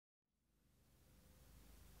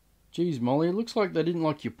Geez, Molly, it looks like they didn't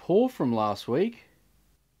like your paw from last week.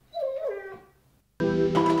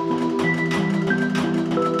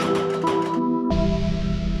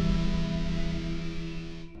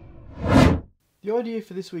 The idea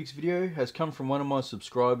for this week's video has come from one of my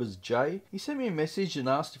subscribers, Jay. He sent me a message and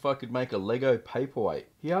asked if I could make a Lego paperweight.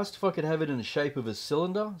 He asked if I could have it in the shape of a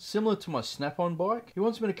cylinder, similar to my Snap-on bike. He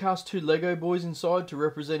wants me to cast 2 Lego boys inside to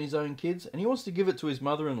represent his own kids, and he wants to give it to his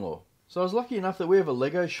mother-in-law. So I was lucky enough that we have a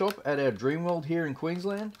Lego shop at our Dreamworld here in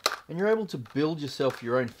Queensland, and you're able to build yourself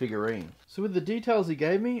your own figurine. So with the details he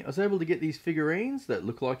gave me, I was able to get these figurines that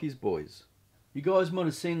look like his boys. You guys might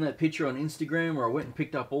have seen that picture on Instagram where I went and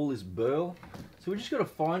picked up all this burl. So we just got to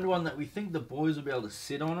find one that we think the boys will be able to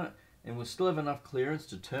sit on it and we'll still have enough clearance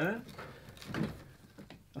to turn.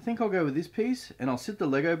 I think I'll go with this piece and I'll sit the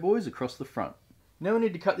Lego boys across the front. Now we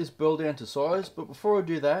need to cut this burl down to size, but before I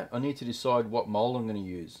do that I need to decide what mould I'm going to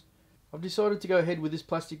use. I've decided to go ahead with this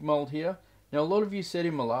plastic mould here. Now a lot of you said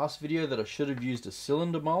in my last video that I should have used a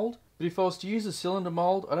cylinder mould, but if I was to use a cylinder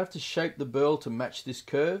mould I'd have to shape the burl to match this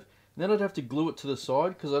curve. Then I'd have to glue it to the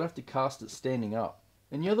side because I'd have to cast it standing up.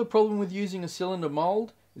 And the other problem with using a cylinder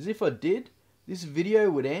mould is if I did, this video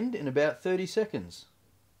would end in about 30 seconds.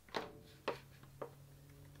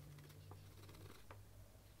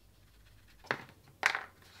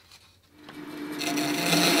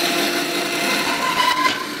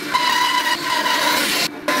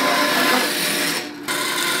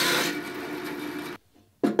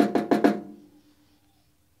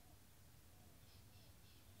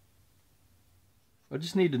 I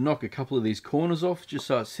just need to knock a couple of these corners off just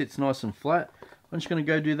so it sits nice and flat. I'm just going to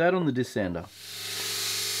go do that on the disc sander.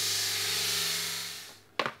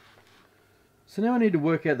 So now I need to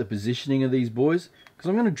work out the positioning of these boys because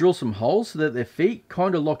I'm going to drill some holes so that their feet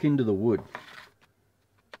kind of lock into the wood.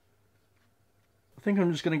 I think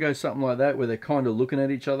I'm just going to go something like that where they're kind of looking at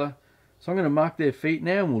each other. So I'm going to mark their feet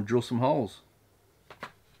now and we'll drill some holes.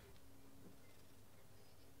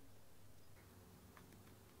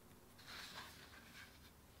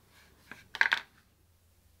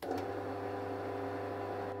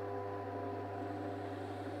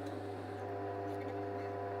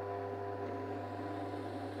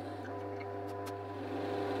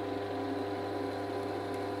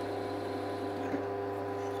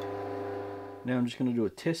 Now I'm just going to do a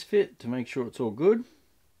test fit to make sure it's all good.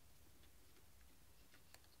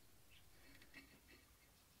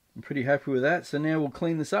 I'm pretty happy with that, so now we'll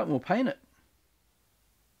clean this up and we'll paint it.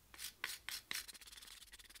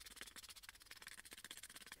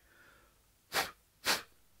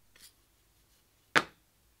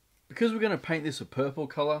 Because we're going to paint this a purple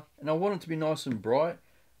colour and I want it to be nice and bright,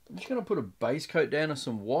 I'm just going to put a base coat down of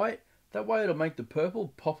some white. That way it'll make the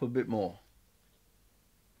purple pop a bit more.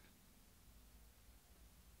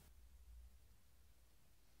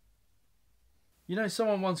 You know,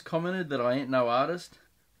 someone once commented that I ain't no artist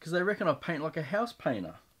because they reckon I paint like a house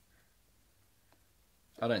painter.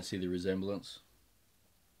 I don't see the resemblance.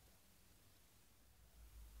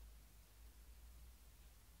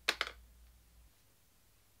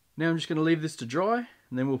 Now I'm just going to leave this to dry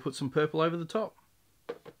and then we'll put some purple over the top.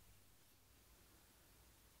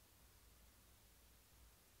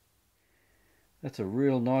 That's a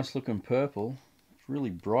real nice looking purple. It's really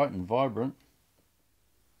bright and vibrant.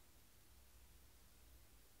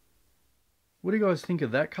 What do you guys think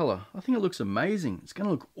of that colour? I think it looks amazing. It's going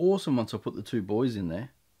to look awesome once I put the 2 boys in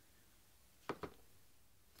there.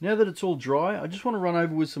 Now that it's all dry, I just want to run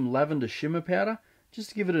over with some lavender shimmer powder just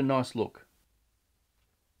to give it a nice look.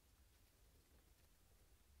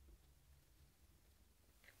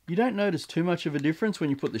 You don't notice too much of a difference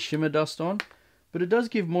when you put the shimmer dust on, but it does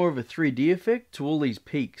give more of a 3D effect to all these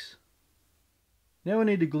peaks. Now I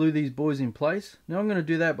need to glue these boys in place. Now I'm going to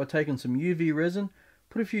do that by taking some UV resin,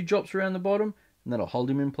 put a few drops around the bottom, and that'll hold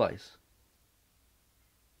him in place.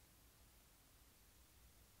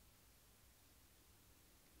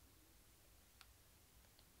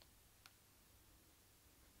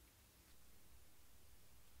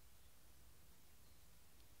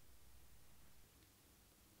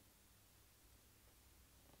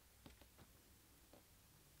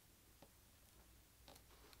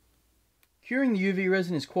 Curing the UV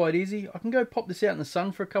resin is quite easy. I can go pop this out in the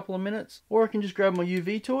sun for a couple of minutes, or I can just grab my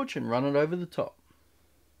UV torch and run it over the top.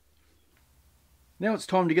 Now it's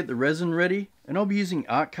time to get the resin ready, and I'll be using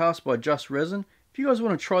Art Cast by Just Resin. If you guys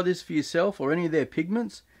want to try this for yourself or any of their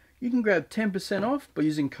pigments, you can grab 10% off by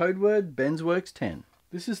using code word BENSWORX10.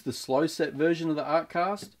 This is the slow set version of the Art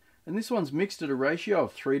Cast, and this one's mixed at a ratio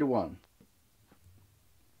of 3:1.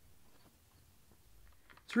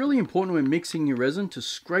 It's really important when mixing your resin to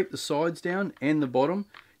scrape the sides down and the bottom.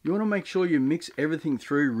 You want to make sure you mix everything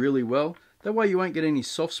through really well. That way you won't get any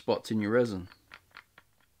soft spots in your resin.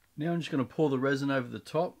 Now I'm just going to pour the resin over the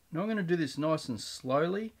top. Now I'm going to do this nice and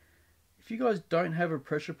slowly. If you guys don't have a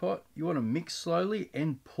pressure pot, you want to mix slowly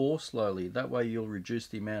and pour slowly. That way you'll reduce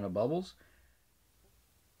the amount of bubbles.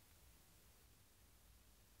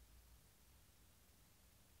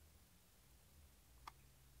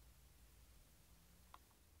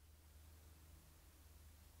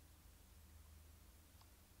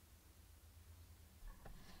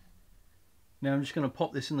 Now I'm just going to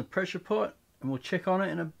pop this in the pressure pot and we'll check on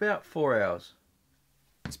it in about 4 hours.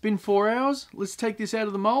 It's been 4 hours. Let's take this out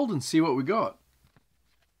of the mold and see what we got.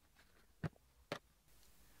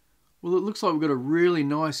 Well, it looks like we've got a really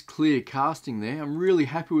nice clear casting there. I'm really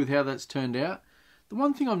happy with how that's turned out. The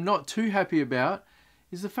one thing I'm not too happy about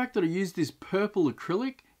is the fact that I used this purple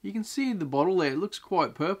acrylic. You can see in the bottle there, it looks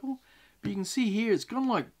quite purple. But you can see here, it's gone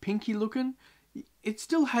like pinky looking. It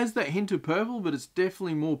still has that hint of purple, but it's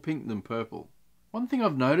definitely more pink than purple. One thing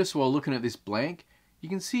I've noticed while looking at this blank, you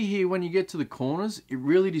can see here when you get to the corners, it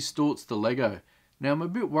really distorts the Lego. Now I'm a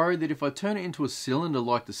bit worried that if I turn it into a cylinder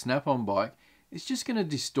like the Snap-on bike, it's just going to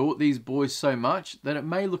distort these boys so much that it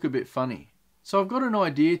may look a bit funny. So I've got an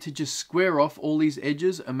idea to just square off all these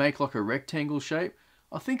edges and make like a rectangle shape.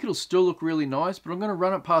 I think it'll still look really nice, but I'm going to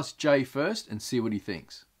run it past Jay first and see what he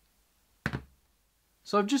thinks.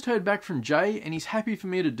 So I've just heard back from Jay and he's happy for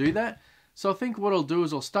me to do that. So I think what I'll do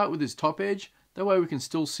is I'll start with this top edge. That way we can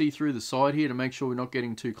still see through the side here to make sure we're not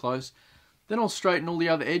getting too close. Then I'll straighten all the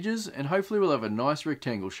other edges and hopefully we'll have a nice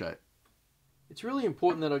rectangle shape. It's really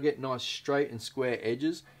important that I get nice straight and square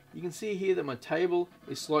edges. You can see here that my table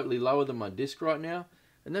is slightly lower than my disc right now.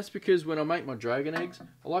 And that's because when I make my dragon eggs,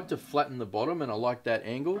 I like to flatten the bottom and I like that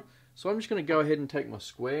angle. So I'm just going to go ahead and take my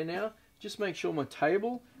square now. Just make sure my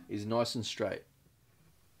table is nice and straight.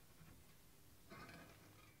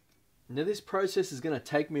 Now this process is going to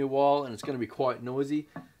take me a while and it's going to be quite noisy.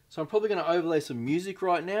 So I'm probably going to overlay some music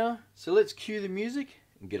right now. So let's cue the music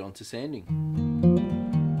and get on to sanding.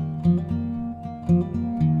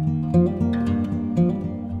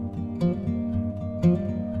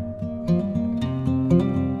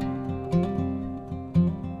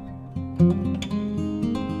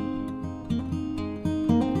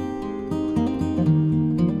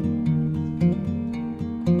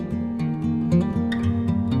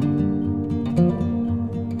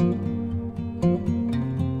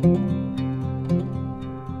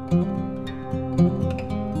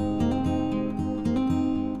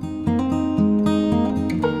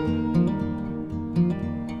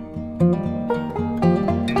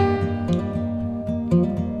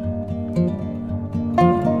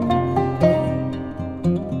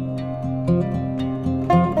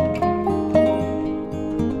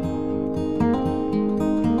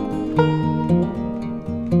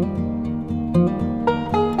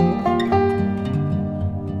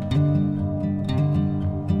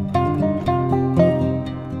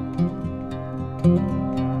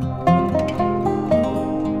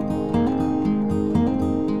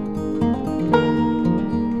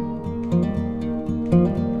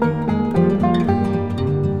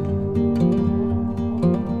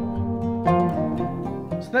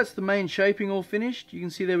 That's the main shaping all finished. You can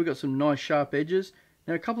see there we've got some nice sharp edges.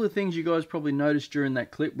 Now a couple of things you guys probably noticed during that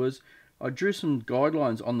clip was I drew some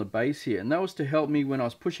guidelines on the base here, and that was to help me when I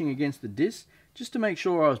was pushing against the disc, just to make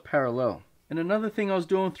sure I was parallel. And another thing I was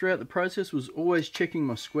doing throughout the process was always checking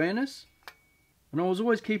my squareness, and I was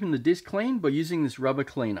always keeping the disc clean by using this rubber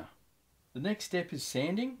cleaner. The next step is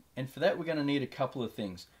sanding, and for that we're going to need a couple of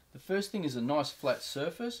things. The first thing is a nice flat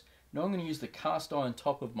surface. Now I'm going to use the cast iron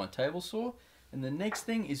top of my table saw. And the next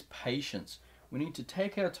thing is patience. We need to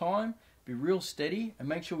take our time, be real steady, and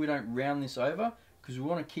make sure we don't round this over because we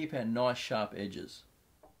want to keep our nice sharp edges.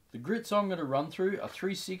 The grits I'm going to run through are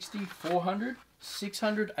 360, 400,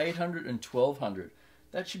 600, 800 and 1200.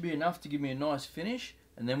 That should be enough to give me a nice finish,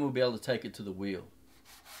 and then we'll be able to take it to the wheel.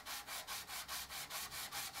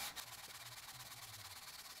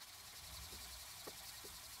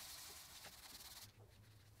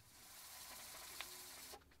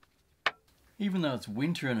 Even though it's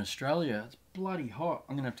winter in Australia, it's bloody hot.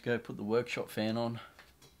 I'm going to have to go put the workshop fan on.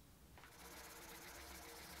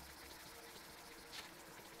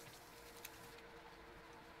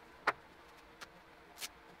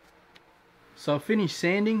 So I've finished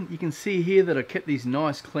sanding. You can see here that I kept these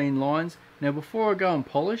nice clean lines. Now before I go and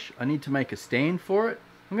polish, I need to make a stand for it.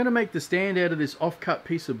 I'm going to make the stand out of this off-cut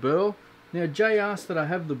piece of burl. Now Jay asked that I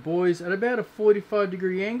have the boys at about a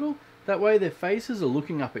 45-degree angle. That way their faces are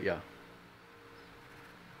looking up at you.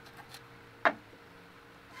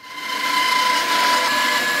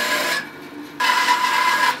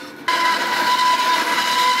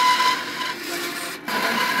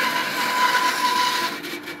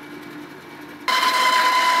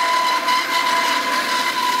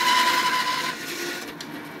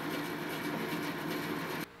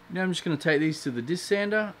 Now I'm just going to take these to the disc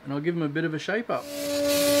sander and I'll give them a bit of a shape up.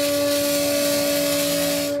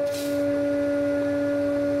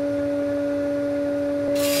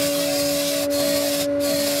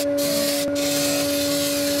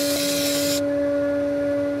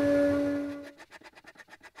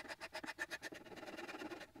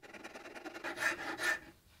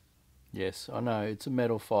 Yes, I know it's a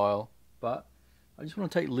metal file, but I just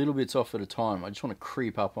want to take little bits off at a time. I just want to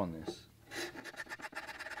creep up on this.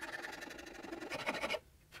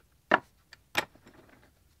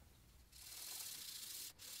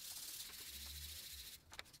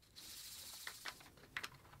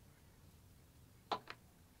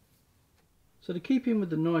 So to keep in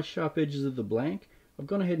with the nice sharp edges of the blank, I've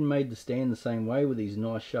gone ahead and made the stand the same way with these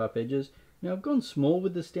nice sharp edges. Now I've gone small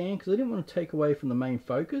with the stand because I didn't want to take away from the main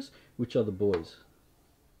focus, which are the boys.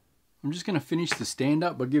 I'm just going to finish the stand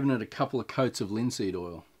up by giving it a couple of coats of linseed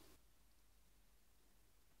oil.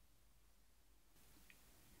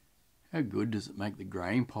 How good does it make the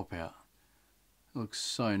grain pop out? It looks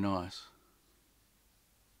so nice.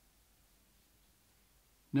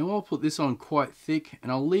 Now I'll put this on quite thick and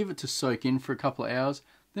I'll leave it to soak in for a couple of hours.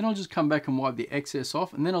 Then I'll just come back and wipe the excess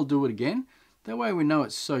off and then I'll do it again. That way we know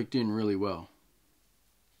it's soaked in really well.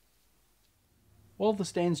 While the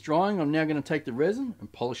stand's drying, I'm now going to take the resin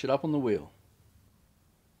and polish it up on the wheel.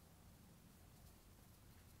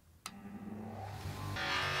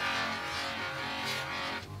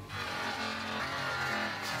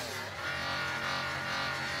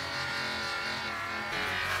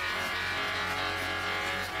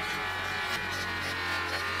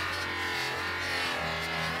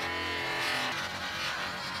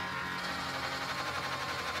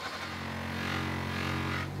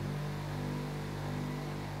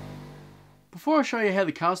 Before I show you how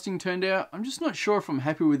the casting turned out, I'm just not sure if I'm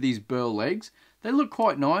happy with these burl legs. They look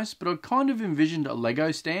quite nice, but I kind of envisioned a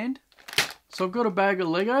Lego stand. So I've got a bag of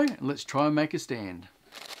Lego and let's try and make a stand.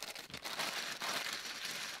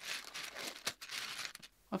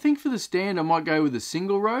 I think for the stand I might go with a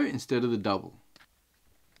single row instead of the double.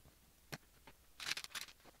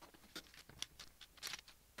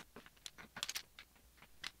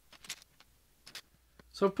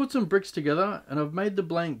 So I've put some bricks together and I've made the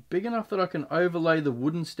blank big enough that I can overlay the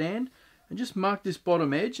wooden stand and just mark this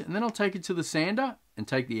bottom edge, and then I'll take it to the sander and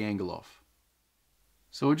take the angle off.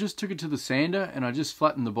 So I just took it to the sander and I just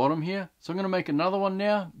flattened the bottom here. So I'm going to make another one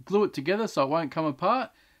now, glue it together so it won't come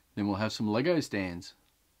apart, then we'll have some Lego stands.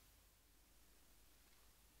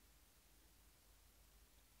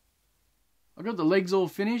 I've got the legs all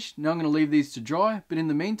finished, now I'm going to leave these to dry, but in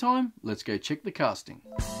the meantime, let's go check the casting.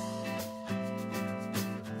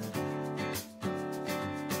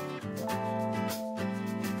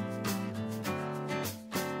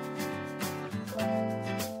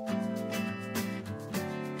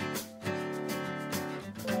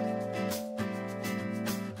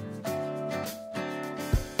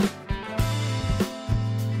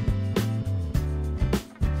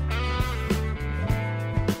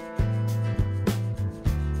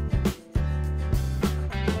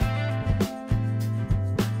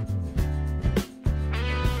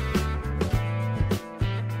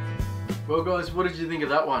 Well guys, what did you think of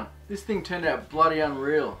that one? This thing turned out bloody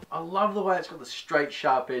unreal. I love the way it's got the straight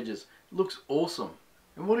sharp edges. It looks awesome.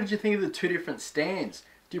 And what did you think of the two different stands?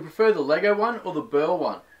 Do you prefer the Lego one or the burl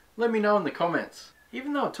one? Let me know in the comments.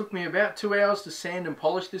 Even though it took me about 2 hours to sand and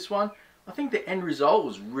polish this one, I think the end result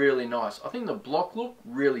was really nice. I think the block look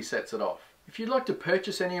really sets it off. If you'd like to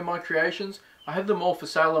purchase any of my creations, I have them all for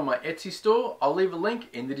sale on my Etsy store. I'll leave a link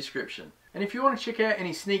in the description. And if you want to check out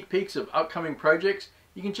any sneak peeks of upcoming projects,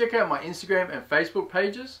 you can check out my Instagram and Facebook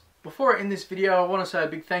pages. Before I end this video, I want to say a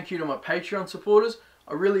big thank you to my Patreon supporters.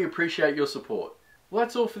 I really appreciate your support. Well,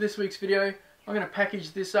 that's all for this week's video. I'm going to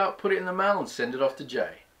package this up, put it in the mail and send it off to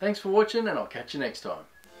Jay. Thanks for watching and I'll catch you next time.